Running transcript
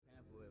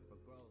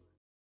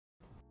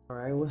All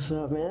right, what's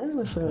up, man?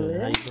 What's up,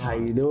 man? How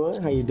you doing?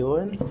 How you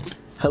doing?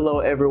 Hello,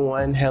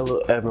 everyone. Hello,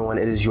 everyone.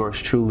 It is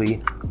yours truly,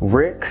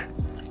 Rick,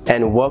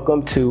 and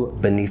welcome to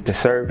Beneath the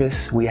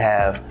Surface. We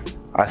have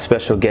our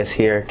special guest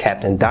here,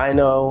 Captain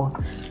Dino.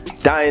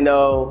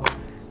 Dino,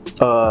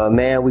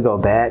 man, we go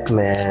back,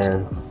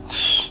 man.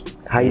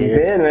 How you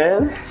been,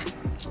 man?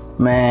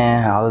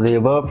 Man, all of the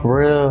above for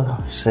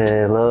real.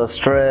 Shit, a little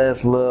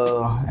stress,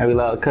 every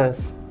little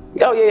cuss.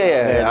 Oh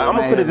yeah. I'm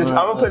gonna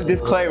put a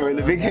disclaimer in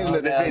the beginning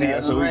of the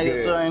video, so we can.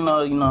 good. Sure, you know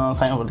what I'm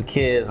saying, with the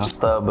kids and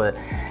stuff, but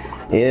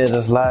yeah,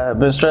 just like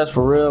been stressed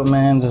for real,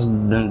 man. Just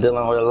been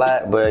dealing with a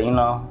lot, but you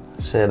know,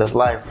 shit, that's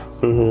life.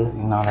 You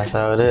know, that's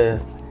how it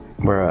is.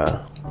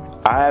 Bruh,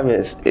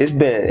 it's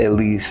been at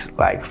least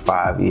like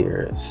 5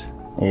 years.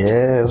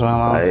 Yeah, it's been a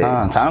long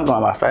time. Time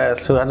going by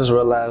fast too. I just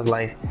realized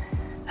like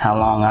how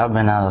long I've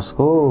been out of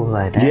school.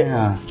 Like,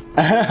 damn.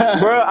 Yeah.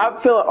 Bro, I'm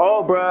feeling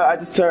old, bro. I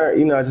just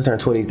turned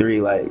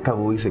 23 like a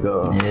couple weeks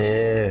ago.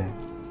 Yeah.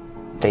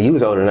 And you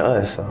was older than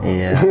us. So.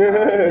 Yeah.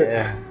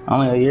 Yeah.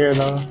 Only a year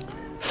though.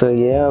 So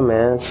yeah,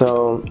 man.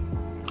 So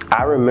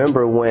I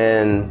remember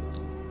when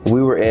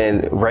we were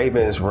in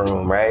Raven's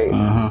room, right?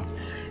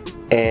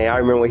 And I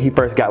remember when he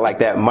first got like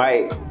that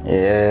mic.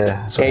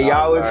 Yeah. And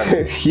y'all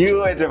was,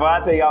 you and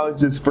Javante, y'all was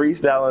just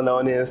freestyling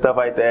on it and stuff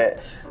like that.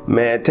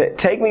 Man,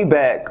 take me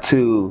back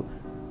to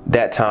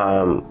that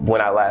time when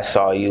I last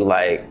saw you,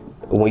 like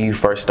when you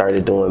first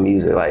started doing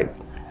music. Like,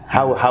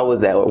 how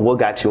was that? What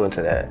got you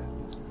into that?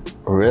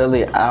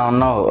 Really, I don't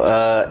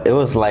know. It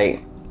was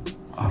like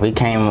we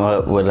came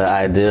up with an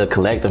idea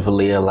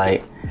collectively of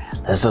like,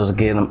 let's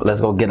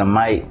go get a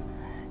mic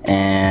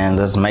and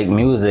let's make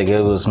music.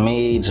 It was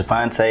me,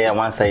 Javante. I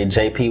want to say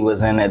JP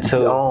was in it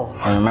too. Oh.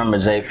 I remember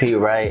JP,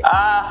 right?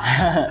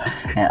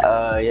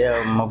 And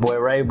yeah, my boy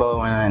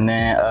Raybo, and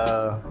then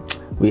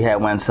we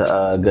had went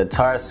to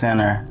Guitar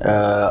Center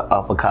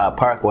off of Cobb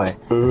Parkway,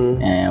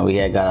 and we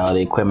had got all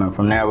the equipment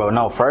from there. But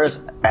no,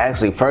 first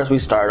we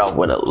started off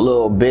with a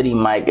little bitty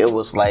mic. It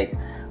was like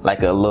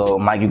a little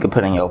mic you could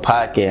put in your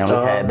pocket, and we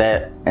had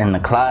that in the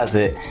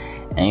closet.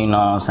 And you know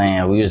what I'm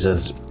saying? We was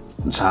just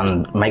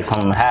trying to make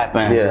something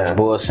happen, just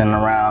bullshitting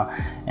around,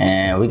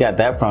 and we got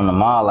that from the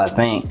mall, I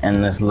think,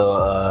 in this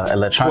little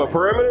electronic. What,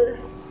 Perimeter?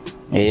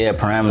 Yeah,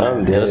 Perimeter.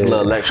 It was a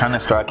little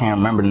electronic store. I can't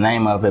remember the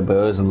name of it, but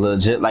it was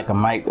legit like a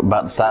mic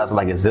about the size of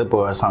like a Zippo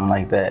or something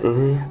like that.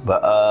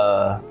 But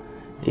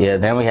yeah,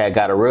 then we had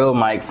got a real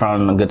mic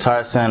from the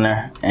Guitar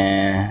Center,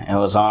 and it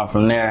was on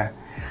from there.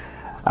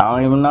 I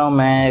don't even know,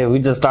 man. We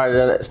just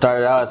started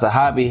out as a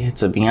hobby,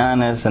 to be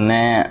honest, and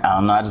then I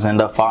don't know. I just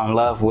ended up falling in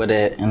love with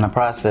it in the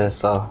process.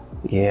 So.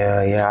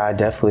 Yeah, I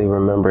definitely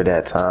remember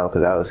that time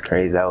because that was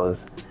crazy. That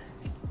was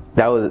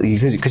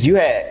because you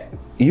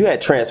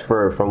had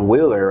transferred from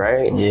Wheeler,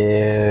 right?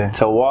 Yeah.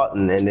 To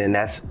Walton, and then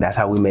that's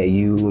how we met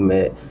you. We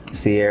met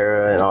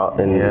Sierra and all,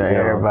 and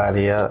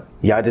everybody up.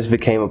 Y'all just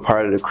became a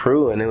part of the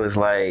crew, and it was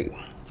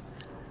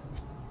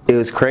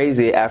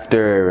crazy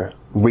after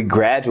we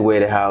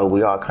graduated. How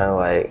we all kind of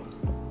like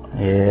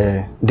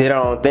did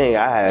our own thing.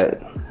 I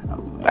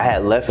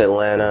had left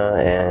Atlanta,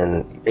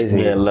 and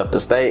you had left the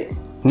state.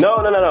 No.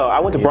 I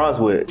went to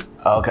Brunswick.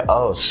 Okay.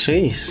 Oh,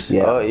 sheesh.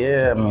 Yeah. Oh,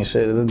 yeah. I mean,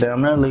 shit, it was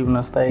damn near leaving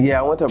the state. Yeah,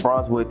 I went to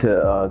Brunswick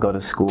to go to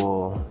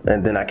school,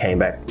 and then I came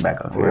back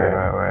up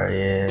here.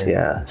 Right.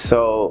 Yeah.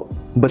 So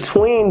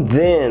between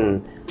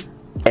then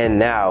and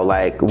now,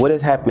 like, what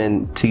has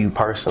happened to you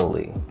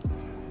personally?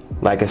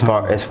 Like, as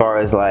far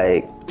as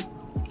like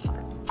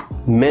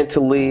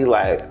mentally,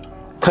 like,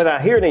 cause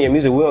I hear it in your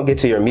music. We don't get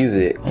to your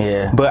music.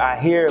 Yeah. But I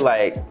hear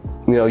like,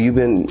 you've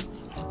been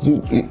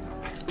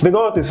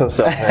going through some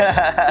stuff,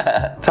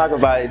 man. Talk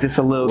about it just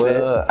a little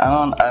bit.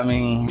 I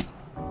mean,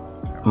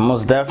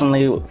 most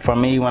definitely for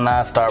me, when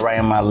I start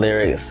writing my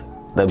lyrics,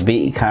 the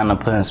beat kind of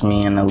puts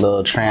me in a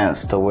little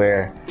trance to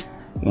where,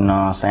 you know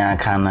what I'm saying,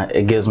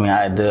 it gives me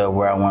an idea of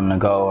where I want to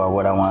go or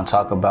what I want to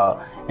talk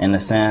about in a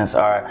sense,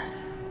 or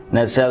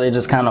necessarily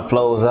just kind of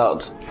flows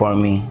out for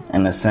me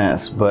in a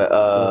sense. But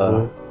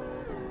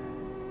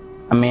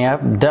I mean,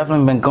 I've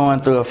definitely been going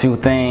through a few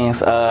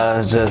things,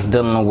 just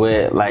dealing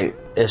with like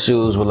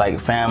issues with like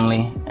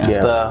family and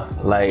stuff.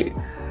 Like,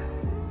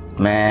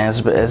 man,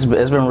 it's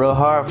been real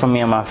hard for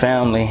me and my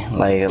family.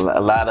 Like a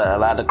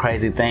lot of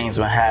crazy things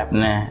been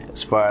happening,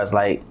 as far as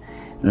like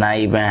not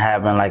even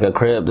having like a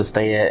crib to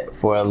stay at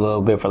for a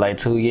little bit for like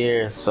 2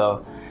 years.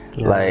 So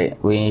like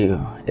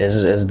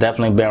it's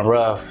definitely been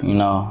rough, you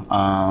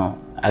know.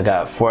 I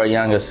got 4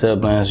 younger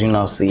siblings, you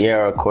know,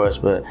 Sierra, of course,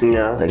 but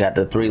they got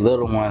the 3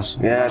 little ones.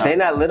 Yeah, they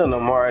not little no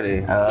more, are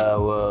they?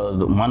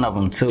 Well, one of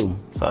them too,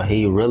 so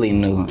he really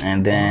new.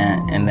 And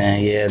then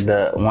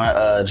the one,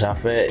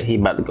 Jafet, he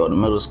about to go to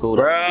middle school.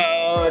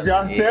 Bro,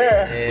 Jafet.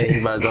 Yeah, he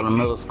about to go to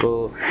middle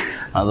school.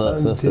 My little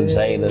sister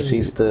Jada,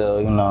 she's still,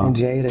 you know.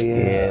 Jada,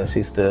 yeah,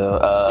 she's still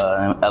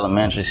in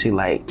elementary. She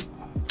like,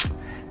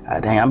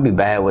 dang, I'll be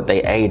bad with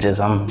their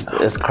ages.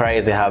 It's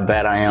crazy how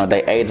bad I am with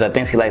their ages. I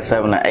think she like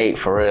 7 or 8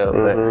 for real.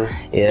 But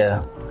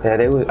yeah. Yeah,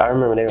 I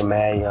remember they were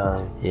mad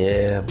young.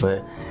 Yeah,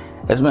 but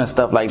it's been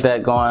stuff like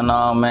that going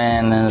on,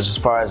 man. And as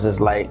far as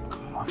just like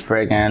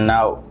figuring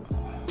out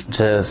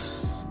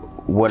just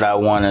what I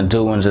want to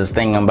do and just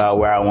thinking about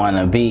where I want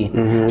to be.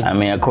 I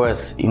mean, of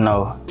course, you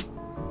know,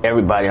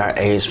 everybody our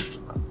age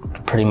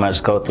pretty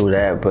much go through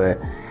that, but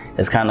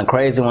it's kind of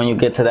crazy when you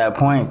get to that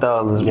point,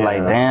 though. It's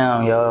like,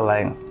 damn, yo,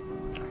 like,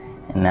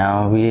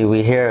 now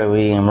we here,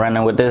 we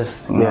running with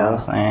this, you know what I'm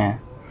saying?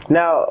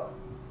 Now,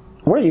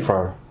 where are you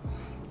from?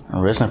 I'm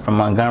originally from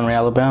Montgomery,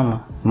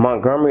 Alabama.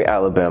 Montgomery,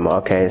 Alabama.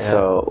 Okay,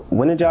 so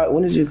when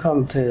did you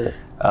come to?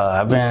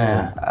 I've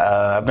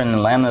been in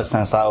Atlanta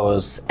since I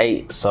was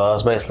 8, so I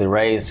was basically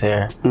raised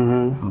here.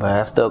 But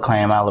I still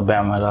claim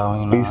Alabama, though.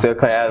 You know. You still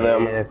claim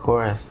Alabama? Yeah, of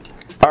course.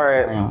 All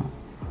right.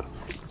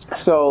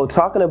 So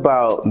talking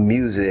about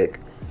music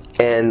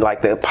and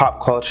like the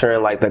pop culture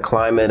and like the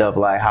climate of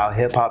like how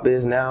hip hop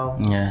is now.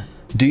 Yeah.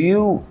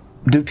 Do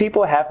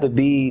people have to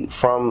be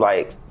from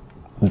like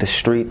the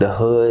street, the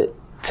hood,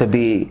 to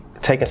be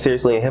taken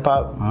seriously in hip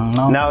hop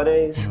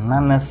nowadays?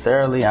 Not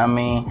necessarily. I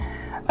mean,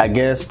 I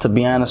guess to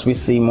be honest, we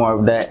see more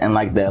of that in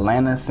like the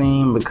Atlanta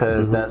scene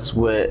because that's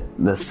what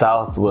the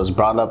South was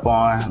brought up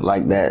on,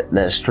 like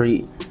that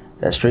street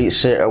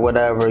shit or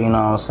whatever, you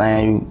know what I'm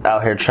saying? You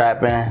out here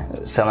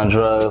trapping, selling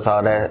drugs,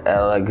 all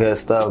that good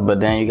stuff. But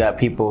then you got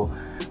people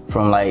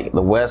from like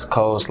the West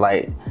Coast,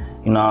 like,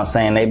 you know what I'm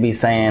saying? They be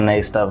saying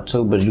they stuff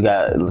too, but you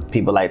got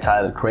people like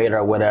Tyler the Creator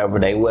or whatever,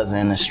 they wasn't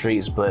in the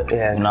streets, but you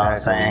know what I'm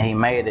saying? He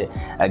made it.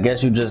 I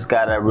guess you just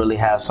gotta really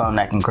have something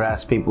that can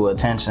grasp people's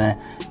attention.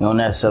 You don't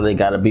necessarily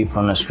gotta be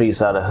from the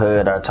streets or the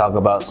hood or talk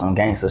about some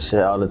gangster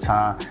shit all the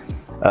time.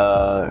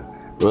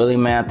 Really,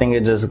 man, I think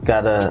it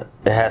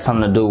has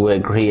something to do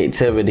with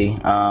creativity.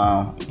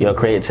 Your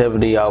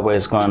creativity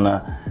always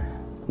gonna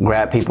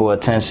grab people's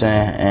attention,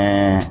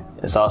 and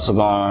it's also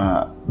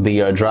gonna be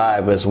your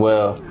drive as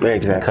well.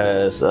 Exactly.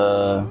 Because, you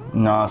know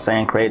what I'm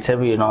saying,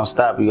 creativity don't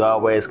stop. You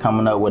always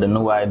coming up with a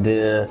new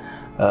idea,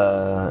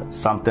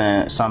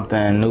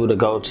 something new to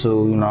go to,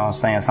 you know what I'm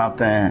saying,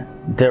 something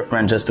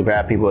different just to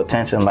grab people's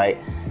attention. Like,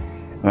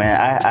 man,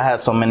 I have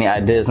so many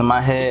ideas in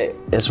my head,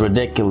 it's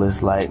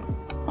ridiculous. Like,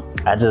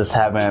 I just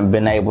haven't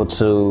been able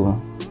to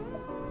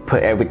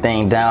put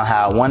everything down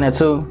how I wanted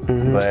to,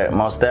 but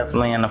most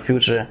definitely in the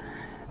future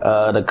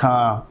to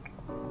come,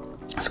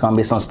 it's gonna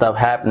be some stuff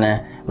happening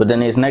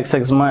within these next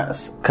 6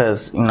 months,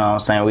 because, you know what I'm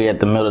saying, we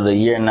at the middle of the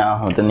year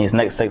now. Within these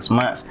next 6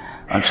 months,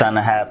 I'm trying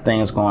to have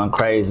things going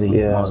crazy,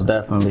 most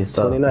definitely.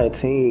 So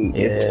 2019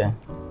 is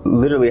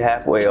literally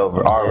halfway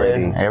over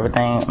already.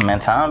 Everything,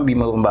 man, time be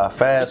moving by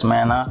fast,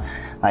 man.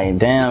 Like,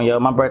 damn, yo,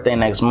 my birthday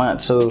next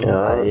month too.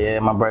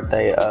 My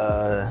birthday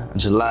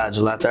July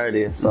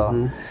 30th.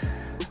 So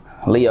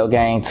Leo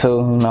gang too,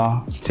 you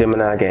know.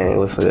 Gemini gang,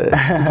 what's good?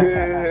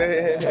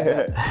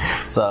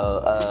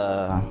 So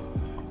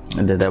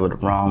I did that with the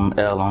wrong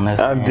L on this.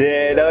 I'm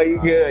dead. Oh, you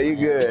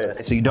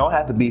good. So you don't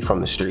have to be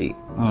from the street.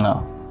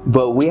 No.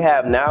 But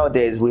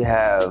nowadays we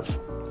have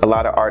a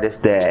lot of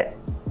artists that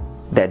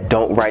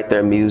don't write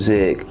their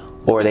music,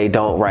 or they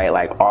don't write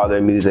like all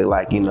their music,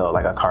 like, you know,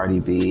 like a Cardi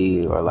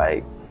B, or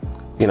like,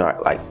 you know,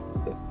 like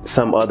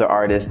some other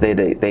artists,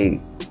 they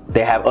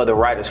have other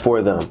writers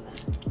for them.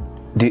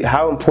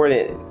 How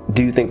important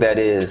do you think that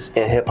is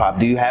in hip hop?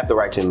 Do you have to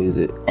write your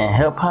music? In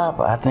hip hop,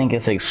 I think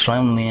it's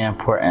extremely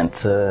important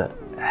to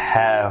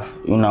have,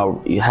 you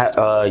know,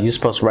 you're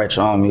supposed to write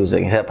your own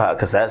music in hip hop,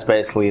 because that's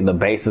basically the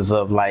basis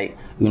of, like,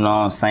 you know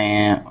what I'm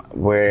saying,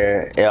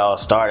 where it all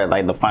started,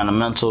 like the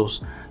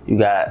fundamentals. You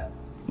got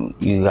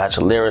your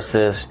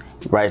lyricist,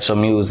 write your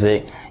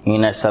music. You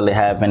don't necessarily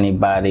have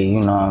anybody, you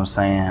know what I'm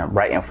saying,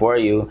 writing for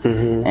you.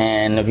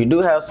 And if you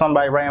do have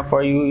somebody writing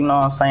for you, you know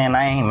what I'm saying,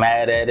 I ain't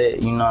mad at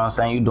it. You know what I'm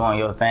saying, you doing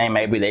your thing.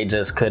 Maybe they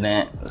just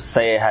couldn't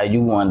say it how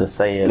you wanted to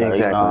say it. Or,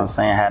 you know what I'm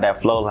saying, had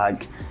that flow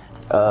like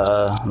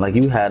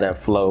you had that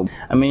flow.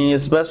 I mean,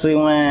 especially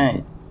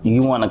when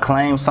you want to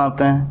claim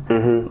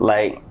something,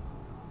 like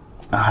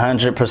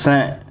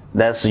 100%,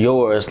 that's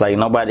yours. Like,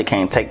 nobody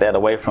can take that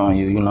away from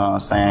you, you know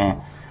what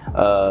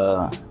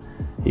I'm saying?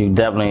 You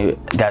definitely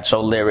got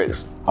your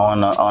lyrics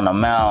on a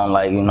mound,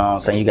 like, you know what I'm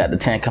saying? You got the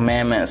 10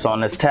 Commandments on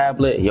this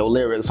tablet, your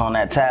lyrics on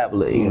that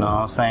tablet, you know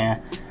what I'm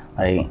saying?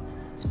 Like,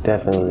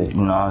 definitely.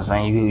 You know what I'm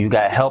saying? You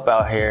got help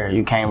out here.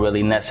 You can't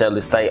really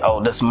necessarily say,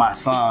 oh, this is my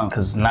song,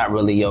 because it's not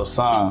really your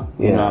song.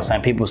 You know what I'm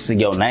saying? People see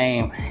your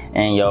name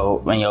and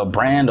your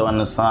brand on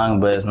the song,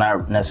 but it's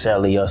not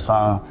necessarily your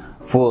song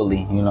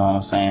fully, you know what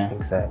I'm saying?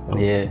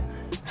 Exactly. Yeah.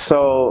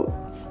 So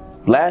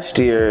last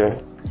year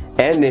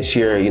and this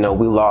year, you know,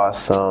 we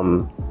lost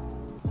some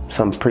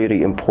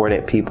pretty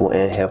important people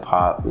in hip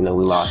hop. You know,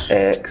 we lost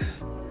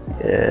X.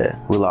 Yeah.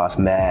 We lost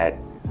Mac.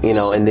 You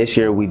know, and this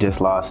year we just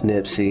lost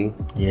Nipsey.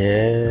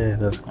 Yeah,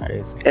 that's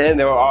crazy. And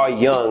they were all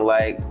young.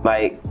 Like,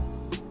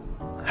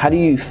 how do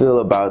you feel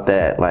about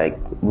that? Like,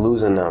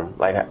 losing them.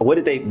 Like,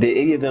 did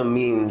any of them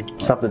mean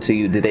something to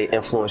you? Did they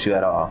influence you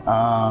at all?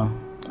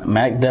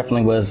 Mac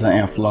definitely was an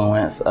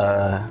influence.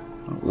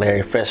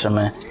 Larry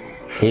Fisherman.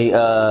 He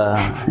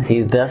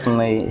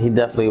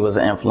definitely was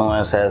an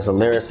influence as a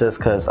lyricist,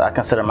 because I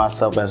consider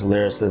myself as a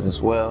lyricist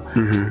as well.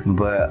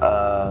 But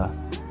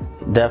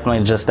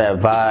definitely just that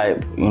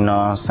vibe, you know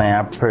what I'm saying?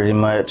 I pretty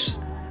much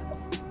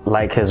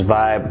like his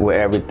vibe with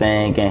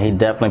everything, and he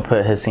definitely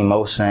put his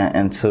emotion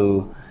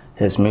into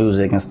his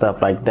music and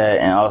stuff like that.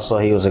 And also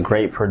he was a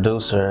great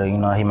producer, you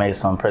know, he made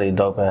some pretty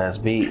dope ass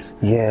beats.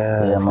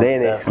 Yeah,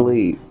 they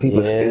sleep.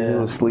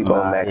 People sleep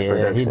on Max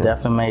production. He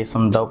definitely made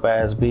some dope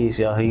ass beats,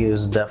 yo. He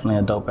is definitely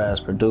a dope ass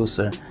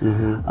producer.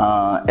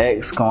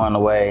 X going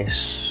away,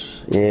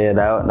 yeah,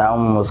 that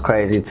one was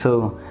crazy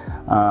too.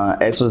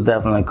 X was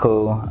definitely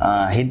cool.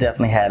 He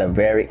definitely had a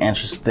very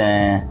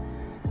interesting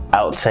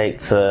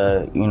outtake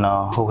to, you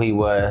know, who he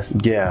was.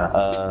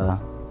 Yeah.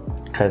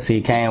 Cause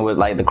he came with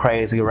like the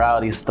crazy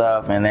rowdy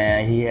stuff, and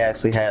then he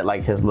actually had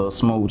like his little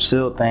smooth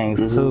chill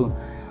things too.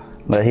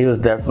 But he was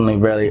definitely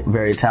very,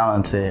 very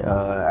talented.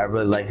 I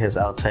really like his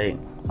outtake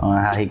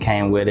on how he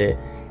came with it.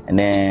 And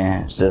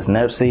then just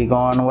Nipsey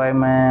going away,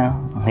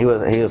 man. He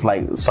was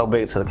like so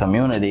big to the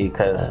community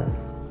because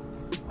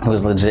he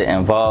was legit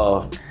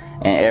involved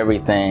in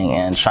everything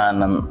and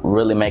trying to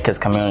really make his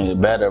community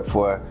better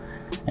for.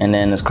 And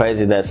then it's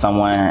crazy that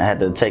someone had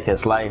to take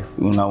his life,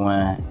 you know,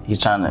 when you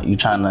trying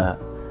to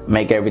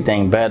make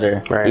everything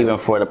better. Right. Even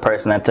for the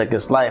person that took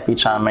his life, he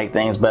trying to make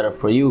things better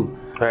for you.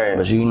 Right.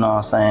 But you know what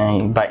I'm saying,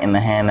 you biting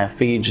the hand that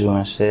feeds you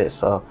and shit.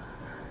 So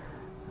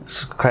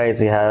it's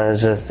crazy how it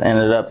just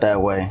ended up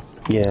that way.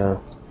 Yeah.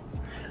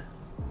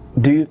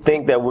 Do you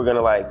think that we're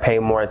gonna like pay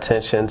more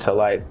attention to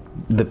like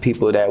the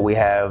people that we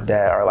have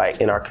that are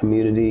like in our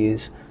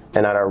communities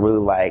and that are really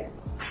like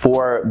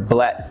for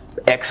Black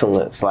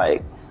excellence?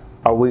 Like,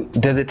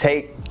 does it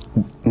take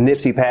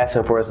Nipsey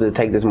passing for us to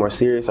take this more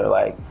serious, or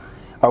like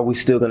are we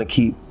still gonna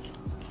keep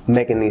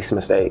making these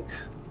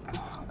mistakes?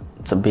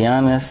 To be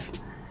honest,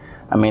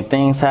 I mean,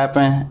 things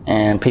happen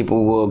and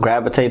people will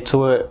gravitate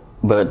to it,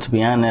 but to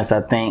be honest,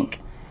 I think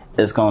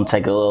it's gonna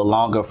take a little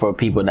longer for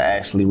people to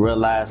actually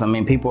realize. I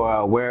mean, people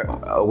are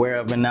aware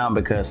of it now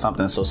because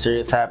something so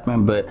serious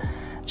happened, but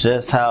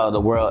just how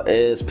the world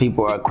is,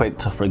 people are quick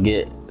to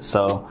forget.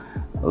 So,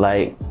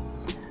 like,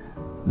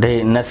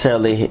 they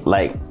necessarily,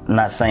 like,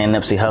 not saying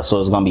Nipsey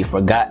Hussle is gonna be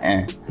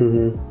forgotten,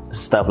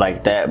 stuff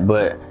like that,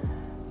 but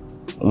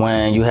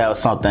when you have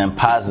something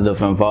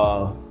positive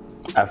involved,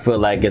 I feel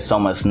like it's so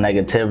much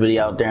negativity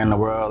out there in the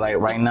world, like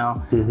right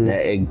now,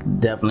 that it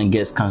definitely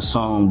gets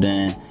consumed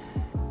and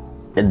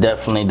it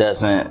definitely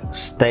doesn't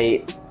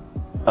stay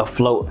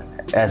afloat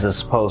as it's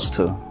supposed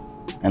to,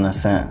 in a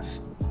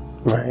sense.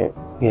 Right,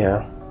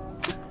 yeah.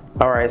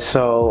 All right,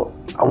 so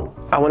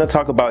I want to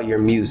talk about your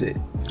music.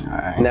 All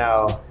right.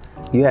 Now,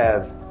 you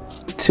have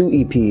 2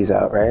 EPs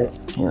out, right?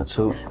 Yeah,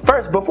 2.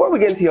 First, before we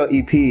get into your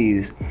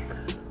EPs,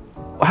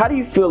 how do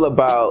you feel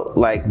about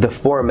like the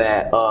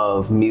format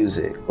of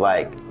music,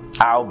 like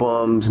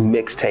albums,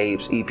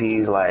 mixtapes,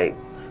 EPs? Like,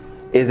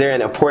 is there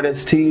an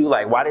importance to you?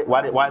 Like, why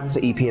is this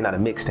an EP and not a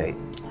mixtape?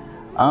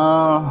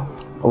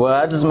 Well,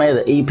 I just made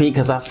an EP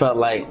because I felt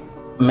like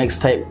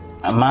mixtape.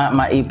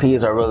 My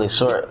EPs are really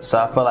short, so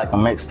I feel like a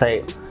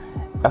mixtape.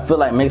 I feel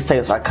like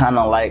mixtapes are kind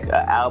of like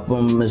an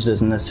album. It's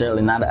just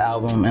necessarily not an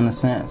album in a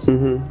sense.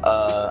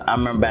 I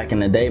remember back in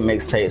the day,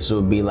 mixtapes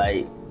would be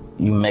like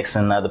you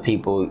mixing other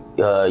people,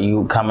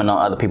 you coming on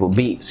other people's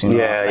beats, you know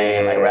what I'm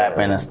saying? Like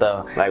rapping and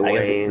stuff. Like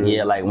Wayne.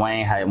 Yeah, like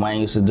Wayne, how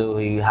Wayne used to do,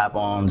 he hop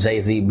on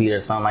Jay-Z beat or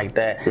something like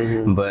that.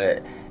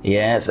 But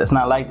yeah, it's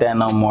not like that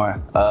no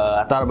more.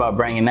 I thought about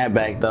bringing that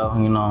back though,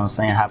 you know what I'm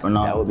saying? Hopping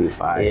on. That would be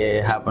fire.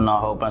 Yeah, hopping on a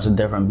whole bunch of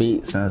different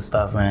beats and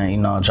stuff and, you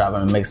know,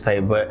 dropping a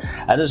mixtape. But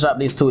I just dropped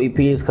these 2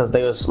 EPs because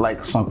they was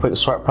like some quick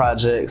short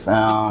projects.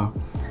 I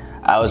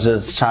was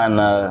just trying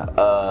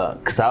to,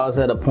 cause I was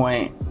at a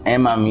point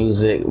in my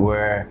music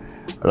where,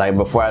 like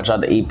before I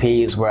dropped the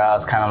EPs, where I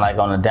was kind of like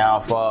on the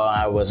downfall.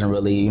 I wasn't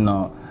really, you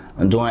know,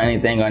 doing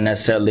anything or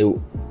necessarily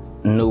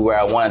knew where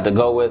I wanted to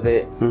go with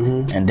it.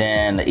 And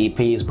then the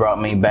EPs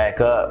brought me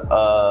back up.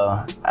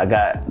 I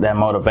got that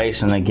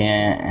motivation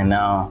again, and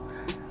now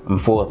I'm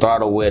full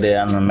throttle with it.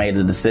 I made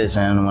a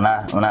decision. When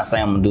I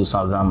say I'm gonna do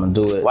something, I'm gonna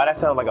do it. Why that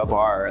sound like a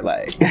bar?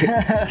 Like, keep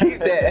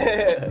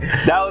that.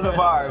 That was a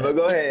bar, but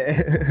go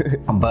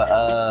ahead.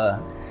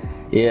 But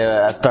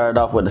yeah, I started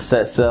off with the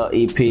Set Sail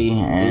EP,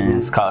 and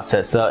it's called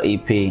Set Sail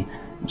EP.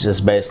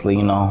 Just basically,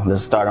 you know,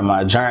 this started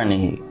my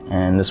journey,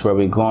 and this is where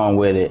we're going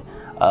with it.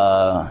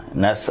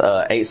 And that's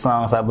 8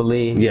 songs, I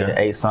believe. Yeah.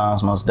 8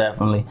 songs, most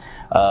definitely.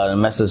 The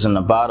Message in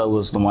the Bottle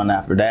was the one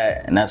after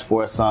that, and that's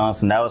 4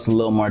 songs, and that was a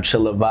little more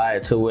chiller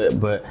vibe to it.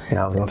 But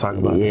yeah, I was gonna talk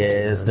about yeah,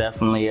 that. it's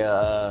definitely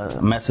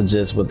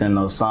messages within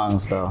those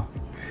songs, though.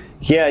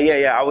 Yeah.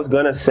 I was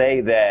gonna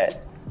say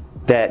that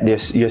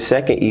your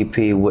second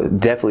EP would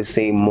definitely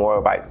seem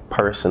more like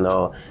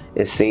personal.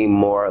 It seemed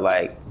more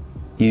like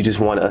you just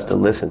wanted us to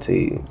listen to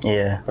you.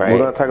 Yeah. Right. We're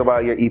gonna talk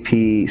about your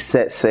EP,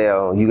 Set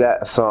Sail. You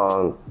got a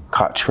song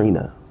called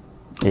Trina.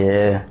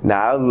 Yeah.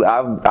 Now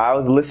I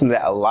was listening to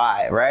that a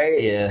lot,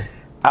 right? Yeah.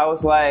 I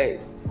was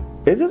like,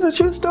 is this a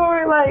true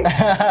story? Like,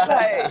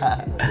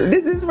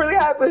 did this really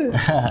happen?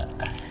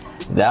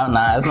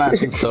 Nah, it's not a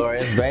true story.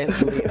 It's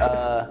basically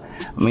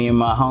me and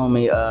my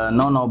homie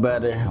No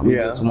Better. We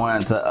just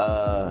wanted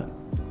to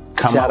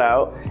come shout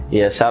out.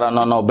 Yeah, shout out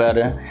No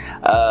Better.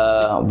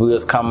 We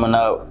was coming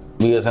up.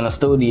 We was in the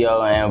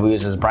studio and we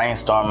was just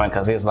brainstorming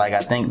because he was like,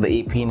 I think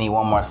the EP need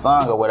one more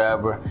song or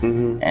whatever.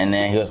 And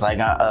then he was like,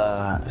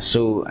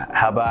 shoot,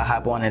 how about I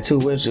hop on it too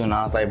with you? And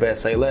I was like, bet,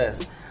 say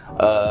less.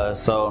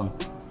 So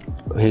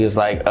he was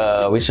like,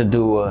 we should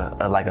do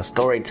a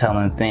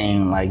storytelling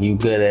thing. Like, you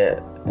good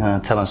at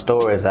telling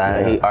stories.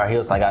 He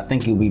was like, I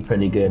think you'd be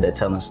pretty good at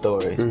telling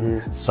stories.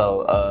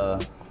 So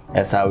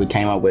that's how we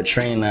came up with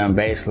Trina. And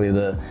basically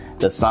the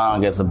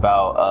song is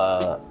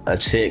about a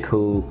chick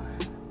who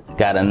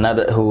got a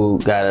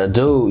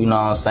dude, you know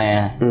what I'm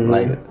saying?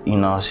 Like, you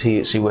know, she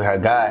with her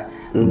guy,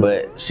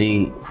 but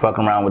she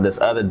fucking around with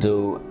this other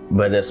dude,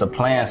 but it's a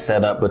plan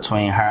set up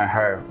between her and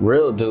her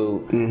real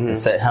dude to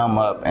set him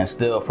up and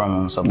steal from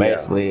him. So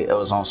basically it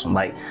was on some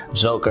like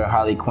Joker,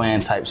 Harley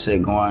Quinn type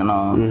shit going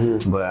on,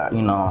 but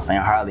you know what I'm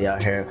saying, Harley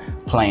out here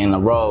playing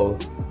the role,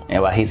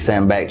 and while he's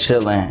sitting back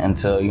chilling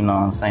until, you know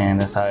what I'm saying,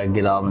 that's how it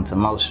get all into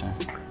motion.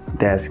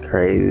 That's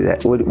crazy.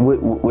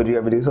 Would you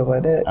ever do something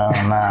like that?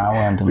 Nah,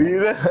 I wouldn't do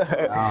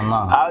that. I don't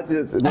know.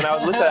 When I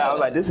was listening, I was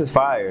like, this is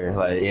fire.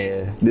 Like,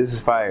 Yeah. This is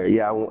fire.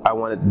 Yeah, I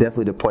wanted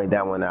definitely to point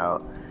that one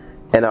out.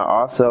 And I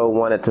also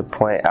wanted to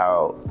point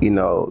out, you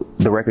know,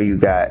 the record you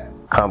got,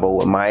 Combo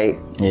with Mike.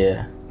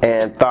 Yeah.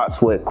 And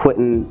Thoughts with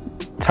Quentin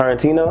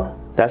Tarantino.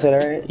 That's it,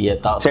 right? Yeah,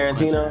 Thoughts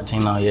Tarantino. with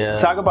Tarantino, yeah.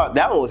 Talk about,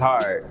 that one was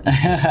hard.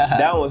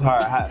 That one was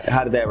hard.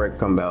 How did that record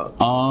come about?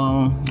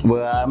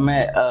 Well, I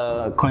met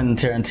Quentin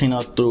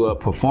Tarantino through a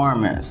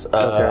performance.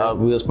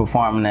 We was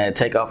performing at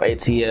Takeoff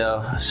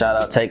ATL.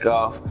 Shout out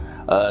Takeoff.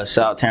 Shout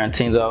out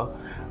Tarantino.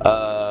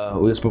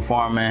 We was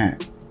performing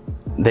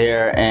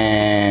there,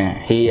 and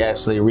he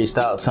actually reached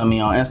out to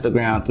me on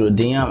Instagram through a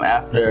DM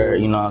after,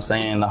 you know what I'm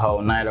saying, the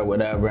whole night or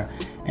whatever.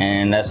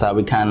 And that's how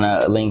we kind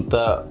of linked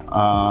up.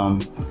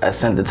 I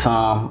sent it to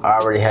him. I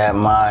already had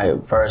my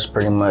verse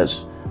pretty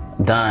much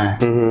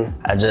done.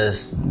 I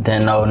just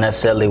didn't know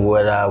necessarily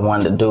what I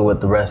wanted to do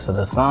with the rest of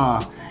the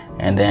song.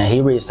 And then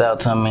he reached out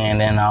to me, and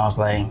then I was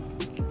like,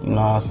 you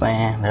know what I'm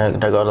saying?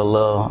 There go the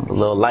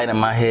little light in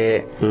my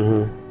head.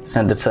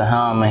 Sent it to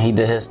him, and he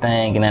did his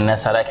thing, and then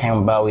that's how that came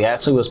about. We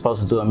actually were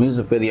supposed to do a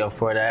music video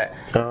for that,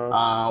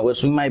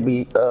 which we might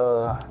be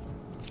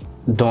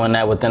doing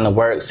that within the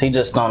works. He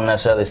just don't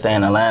necessarily stay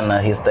in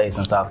Atlanta. He stays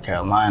in South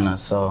Carolina,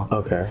 so.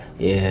 Okay.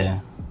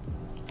 Yeah.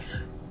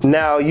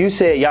 Now, you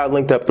said y'all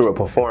linked up through a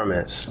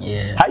performance.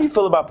 Yeah. How do you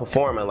feel about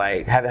performing?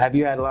 Like, have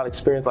you had a lot of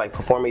experience like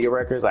performing your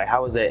records? Like,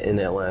 how was that in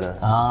Atlanta?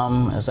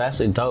 It's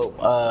actually dope.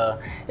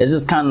 It's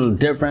just kind of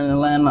different in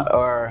Atlanta,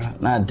 or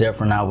not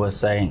different, I would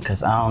say,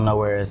 because I don't know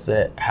where it's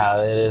at,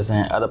 how it is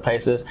in other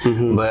places.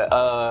 But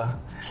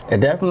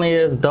it definitely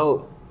is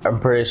dope. I'm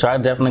pretty sure I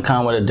definitely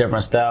come with a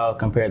different style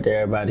compared to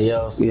everybody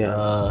else.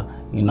 Yeah.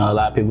 You know, a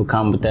lot of people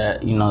come with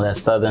that, you know, that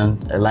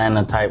Southern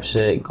Atlanta type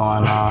shit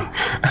going on.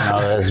 You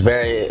know, it's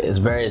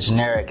very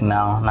generic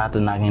now. Not to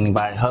knock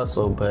anybody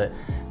hustle, but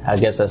I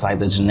guess that's like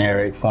the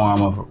generic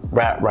form of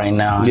rap right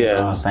now. You know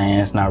what I'm saying?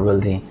 It's not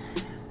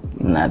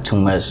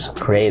too much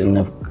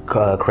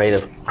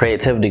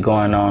creativity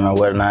going on or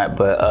whatnot.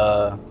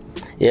 But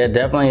yeah,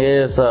 definitely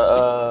is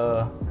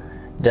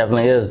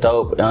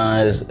dope.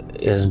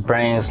 It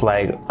brings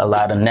like a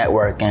lot of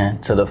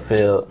networking to the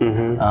field.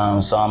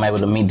 So I'm able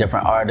to meet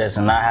different artists,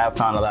 and I have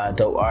found a lot of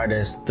dope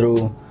artists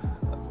through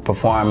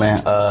performing.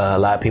 A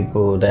lot of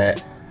people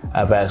that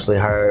I've actually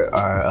heard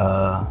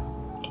or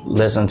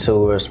listened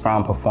to is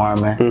from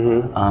performing.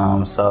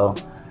 So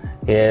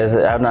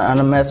yeah,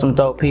 I've met some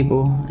dope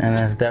people, and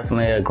it's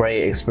definitely a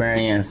great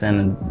experience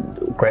and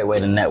a great way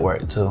to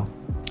network too.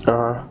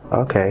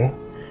 Okay.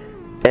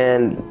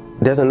 And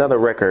there's another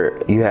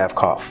record you have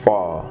called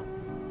Fall.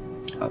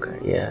 Okay,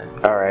 yeah.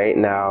 All right,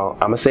 now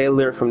I'm gonna say a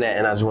lyric from that,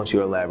 and I just want you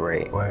to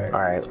elaborate. Word.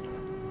 All right.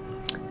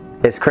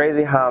 It's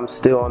crazy how I'm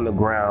still on the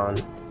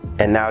ground,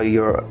 and now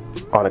you're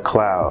on a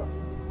cloud.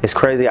 It's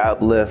crazy I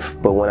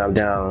uplift, but when I'm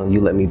down,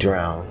 you let me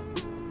drown.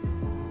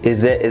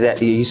 Is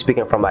that you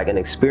speaking from like an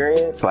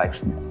experience, like?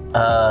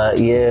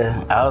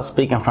 Yeah, I was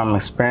speaking from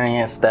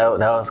experience. That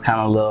was kind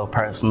of a little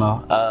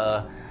personal.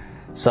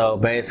 So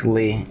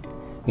basically,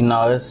 you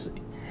know, of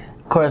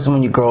course,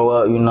 when you grow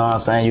up, you know what I'm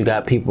saying, you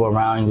got people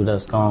around you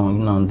that's gonna, you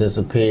know,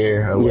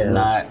 disappear or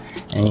whatnot,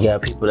 and you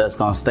got people that's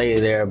gonna stay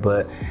there.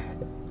 But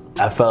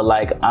I felt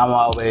like I've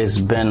always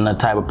been the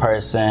type of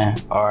person,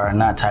 or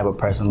not type of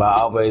person, but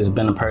I've always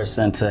been a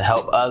person to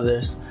help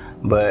others.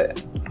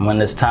 But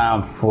when it's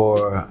time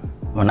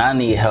when I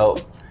need help,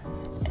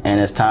 and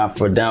it's time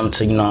for them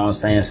to, you know what I'm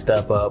saying,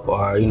 step up,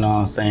 or, you know what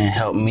I'm saying,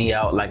 help me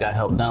out like I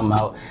helped them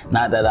out.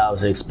 Not that I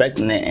was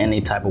expecting it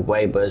any type of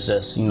way, but it's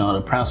just, you know,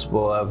 the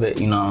principle of it,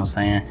 you know what I'm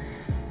saying.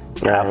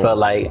 Right. I felt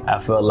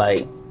like,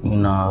 you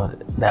know,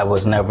 that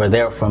was never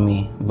there for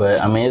me. But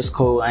I mean, it's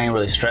cool. I ain't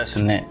really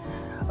stressing it.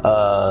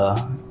 I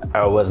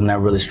was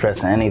never really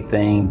stressing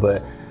anything,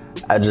 but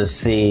I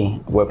just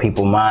see where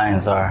people's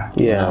minds are.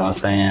 You know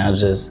what I'm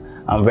saying?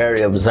 I'm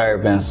very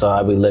observant, so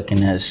I be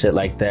looking at shit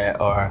like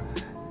that, or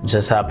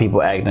just how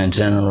people act in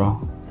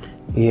general.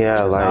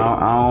 Yeah, like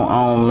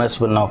I don't mess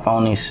with no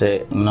phony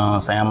shit. You know what I'm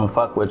saying? I'm gonna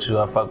fuck with you.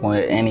 I fuck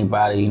with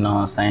anybody. You know what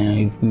I'm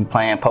saying? If you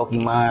playing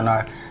Pokemon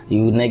or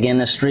you nigga in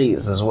the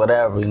streets, is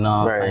whatever. You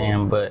know what I'm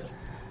saying? But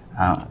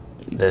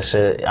that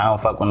shit, I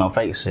don't fuck with no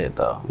fake shit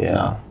though. Yeah. You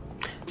know?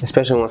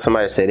 Especially when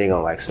somebody say they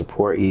gonna like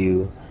support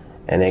you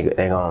and they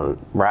gonna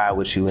ride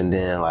with you, and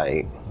then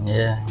like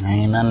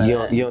ain't none of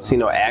that. You don't see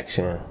no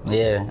action.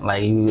 Yeah,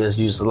 like you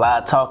just a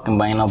lot of talking,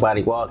 but ain't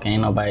nobody walking,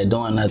 ain't nobody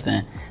doing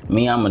nothing.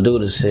 Me, I'ma do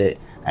the shit.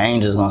 I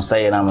ain't just gonna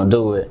say it. I'ma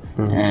do it,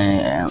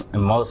 and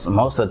most of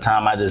the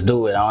time I just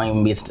do it. I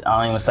don't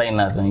even say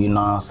nothing. You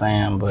know what I'm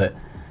saying? But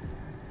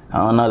I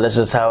don't know. That's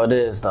just how it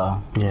is,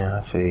 though. Yeah,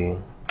 I feel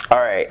you. All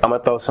right, I'm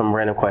gonna throw some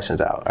random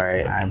questions out. All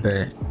right. I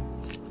bet.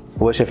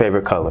 What's your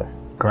favorite color?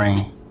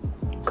 Green.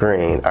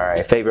 Green. All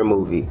right. Favorite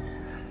movie?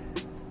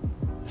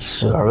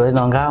 Sure, I really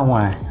don't got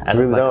one. I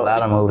just like don't? a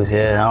lot of movies.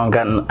 Yeah, I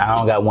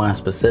don't got one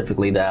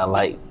specifically that I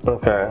like.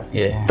 Okay.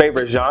 Yeah.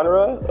 Favorite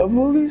genre of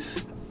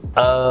movies?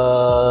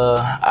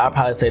 I'd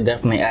probably say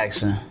definitely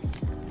action.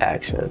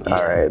 Action. Yeah.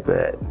 All right,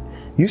 bet.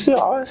 You see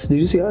Us? Did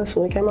you see Us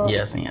when it came out?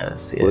 Yes. Yeah.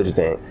 What did you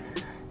think?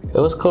 It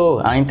was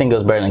cool. I didn't think it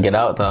was better than Get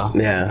Out though.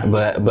 Yeah.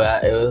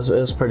 But it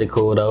was pretty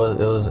cool though.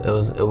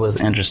 It was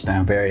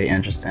interesting, very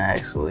interesting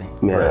actually.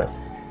 Yeah. But,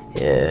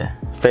 yeah.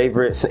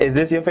 Favorite? Is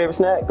this your favorite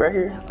snack right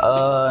here?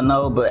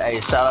 No, but hey,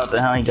 shout out to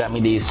him. He got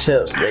me these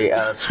chips. They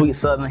Sweet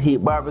Southern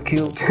Heat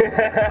Barbecue,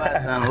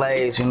 and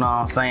Lay's. You know what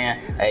I'm saying?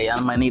 Hey, I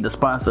might need to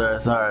sponsor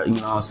us, or you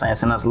know what I'm saying,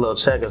 send us a little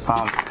check or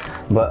something.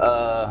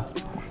 But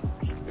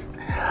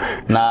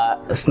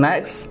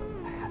snacks.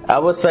 I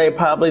would say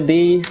probably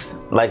these.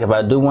 Like if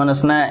I do want a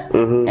snack,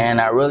 and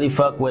I really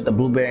fuck with the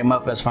blueberry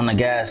muffins from the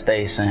gas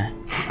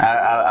station.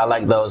 I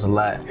like those a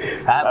lot.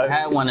 I haven't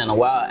had one in a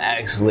while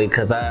actually,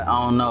 cause I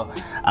don't know.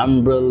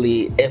 I'm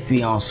really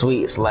iffy on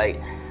sweets. Like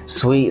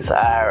sweets,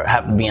 I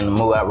have to be in the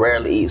mood. I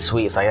rarely eat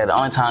sweets. Like the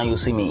only time you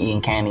see me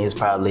eating candy is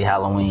probably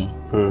Halloween.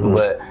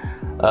 But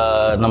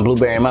the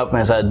blueberry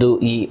muffins I do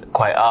eat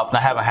quite often.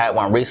 I haven't had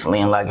one recently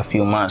in like a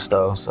few months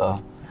though.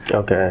 So.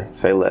 Okay,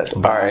 say less.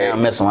 All right,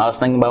 I'm missing one. I was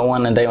thinking about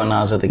one today when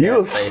I was at the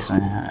gas station.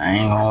 I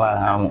ain't gonna lie.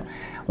 I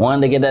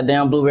wanted to get that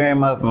damn blueberry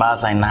muffin, but I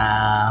was like,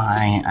 nah,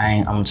 I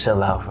ain't. I'm gonna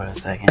chill out for a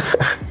second.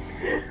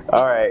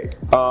 All right.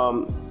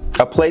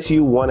 A place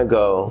you want to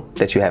go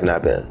that you have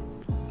not been?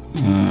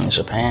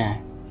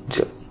 Japan.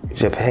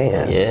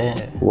 Japan?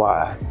 Yeah.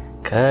 Why?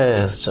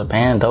 Cause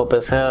Japan dope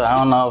as hell. I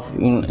don't know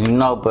if you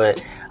know,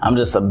 but I'm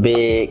just a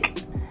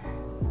big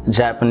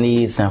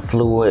Japanese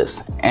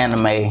influenced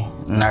anime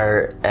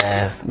nerd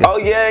ass. Oh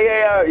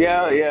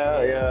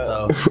yeah.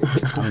 So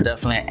I'm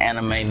definitely an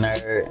anime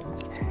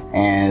nerd,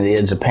 and yeah,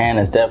 Japan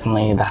is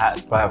definitely the hot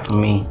spot for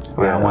me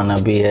where I want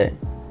to be at.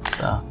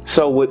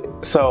 So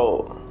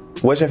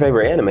what's your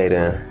favorite anime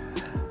then?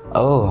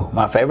 Oh,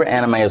 my favorite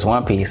anime is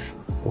One Piece.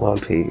 One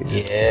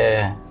Piece.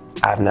 Yeah.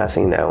 I've not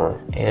seen that one.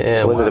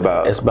 Yeah. What's it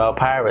about? It's about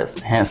pirates,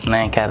 hence the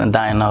name Captain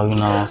Dino, you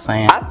know what I'm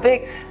saying? I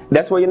think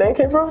that's where your name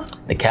came from?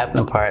 The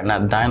captain part,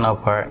 not the dino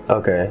part.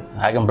 Okay.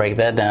 I can break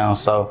that down.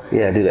 So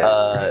yeah, do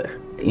that.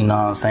 You know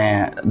what I'm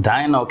saying?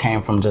 Dino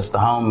came from just the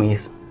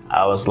homies.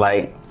 I was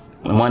like,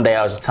 one day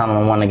I was just telling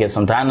them I want to get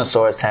some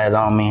dinosaurs had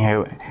on me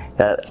here.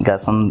 Got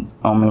some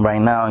on me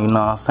right now, you know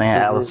what I'm saying?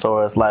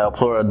 Allosaurus,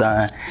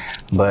 Liopleurodon.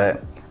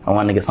 But I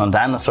wanted to get some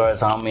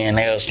dinosaurs on me, and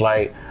they was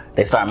like,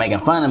 they started making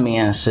fun of me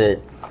and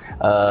shit.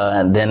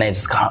 And then they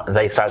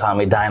started calling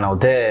me Dino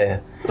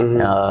Dev.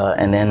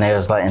 And then they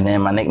was like, and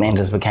then my nickname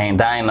just became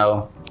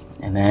Dino.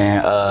 And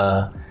then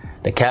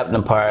the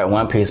captain part,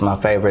 One Piece, my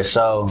favorite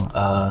show.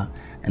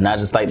 And I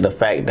just like the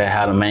fact that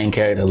how the main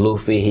character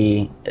Luffy,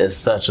 he is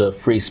such a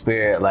free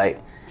spirit.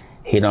 Like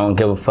he don't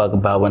give a fuck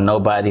about what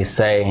nobody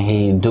say.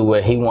 He do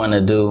what he want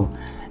to do,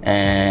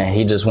 and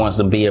he just wants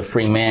to be a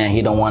free man.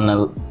 He don't want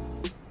to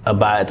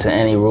abide to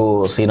any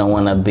rules. He don't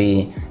want to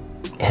be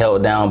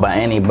held down by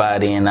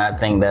anybody, and I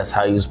think that's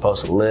how you're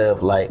supposed to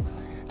live. Like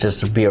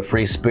just to be a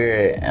free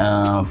spirit.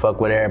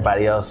 Fuck what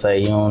everybody else say.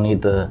 You don't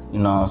need to, you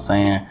know what I'm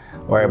saying,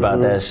 worry about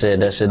that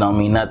shit. That shit don't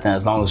mean nothing.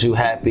 As long as you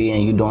happy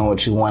and you doing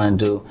what you want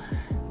to do,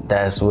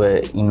 that's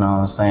what, you know what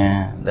I'm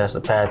saying, that's the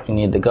path you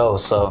need to go.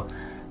 So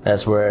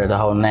that's where the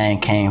whole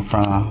name came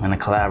from, and the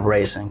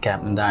collaboration,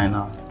 Captain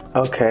Dino.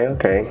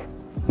 Okay.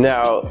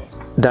 Now,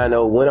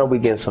 Dino, when are we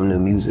getting some new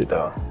music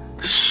though?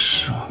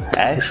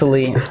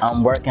 Actually,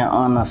 I'm working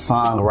on a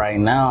song right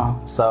now.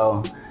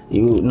 So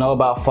you know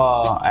about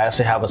fall, I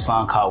actually have a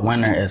song called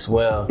Winter as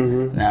well.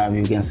 Now, if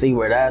you can see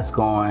where that's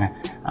going,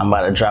 I'm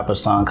about to drop a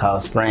song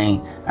called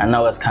Spring. I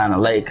know it's kind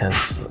of late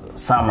because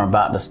summer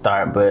about to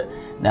start, but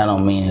that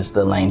don't mean it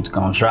still ain't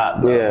gonna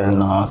drop, though, you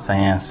know what I'm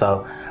saying?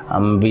 So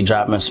I'm gonna be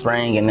dropping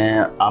Spring, and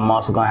then I'm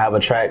also gonna have a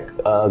track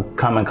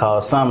coming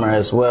called Summer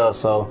as well.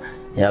 So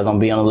y'all gonna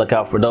be on the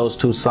lookout for those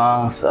two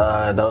songs.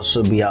 Those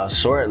should be out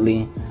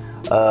shortly.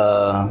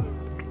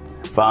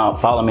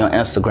 Follow me on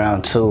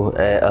Instagram too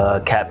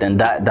at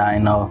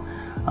Captain.Dino.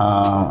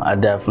 I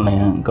definitely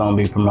am gonna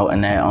be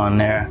promoting that on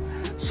there.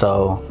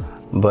 So,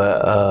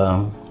 but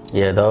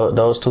yeah,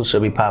 those two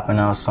should be popping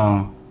out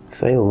soon.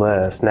 Say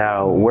less.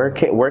 Now, where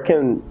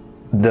can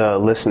the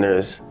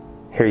listeners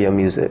hear your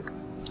music?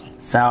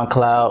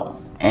 SoundCloud,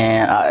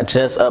 and I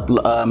just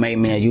made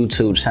me a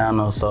YouTube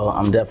channel, so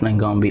I'm definitely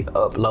gonna be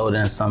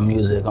uploading some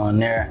music on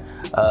there.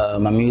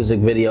 My music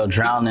video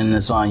 "Drowning"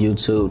 is on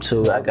YouTube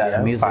too. I got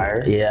a music,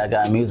 I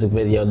got a music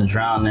video to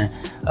 "Drowning."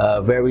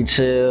 Very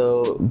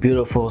chill,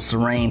 beautiful,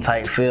 serene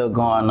type feel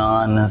going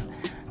on. It's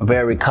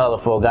very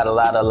colorful. Got a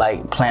lot of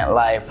like plant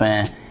life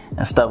and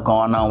stuff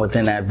going on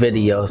within that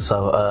video.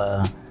 So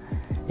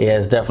yeah,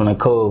 it's definitely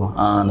cool.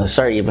 The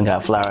shirt even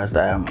got flowers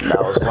that I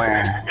was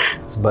wearing,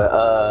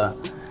 but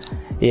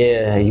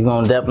yeah, you're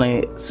gonna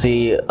definitely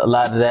see a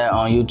lot of that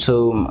on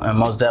YouTube and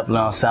most definitely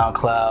on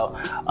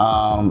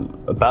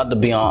SoundCloud. About to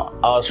be on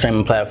all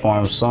streaming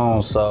platforms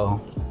soon, so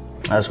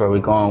that's where we're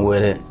going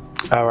with it.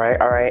 All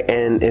right.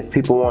 And if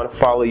people want to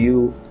follow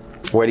you,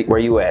 where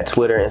you at?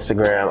 Twitter,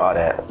 Instagram, all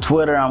that?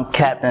 Twitter, I'm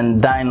Captain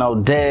Dino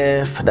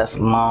Dev. That's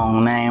a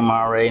long name,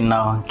 I already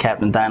know.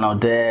 Captain Dino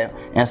Dev.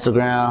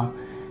 Instagram,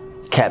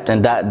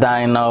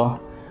 Captain.Dino.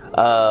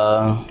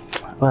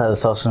 Well, the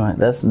social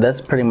media, that's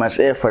pretty much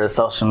it for the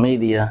social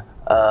media.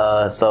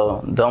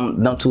 So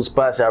them two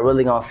spots, y'all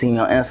really gonna see me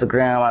on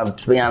Instagram.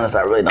 To be honest,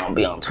 I really don't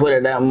be on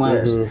Twitter that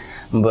much,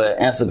 but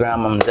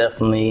Instagram, I'm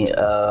definitely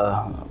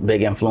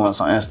big influence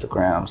on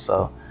Instagram.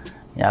 So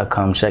y'all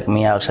come check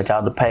me out. Check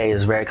out the page.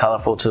 It's very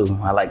colorful too.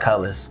 I like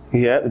colors.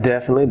 Yep,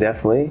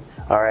 definitely.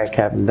 All right,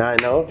 Captain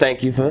Dino,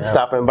 thank you for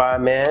stopping by,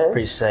 man.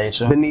 Appreciate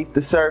you. Beneath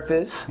the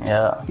Surface.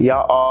 Yeah.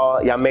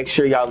 Y'all make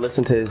sure y'all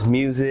listen to his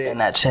music.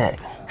 Send that check.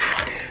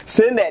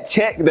 Send that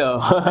check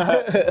though.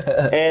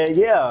 And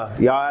yeah,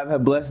 y'all have a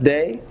blessed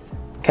day.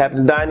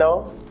 Captain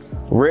Dino,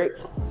 Rick,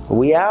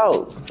 we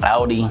out.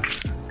 Audi.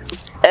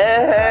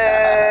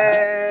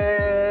 Hey.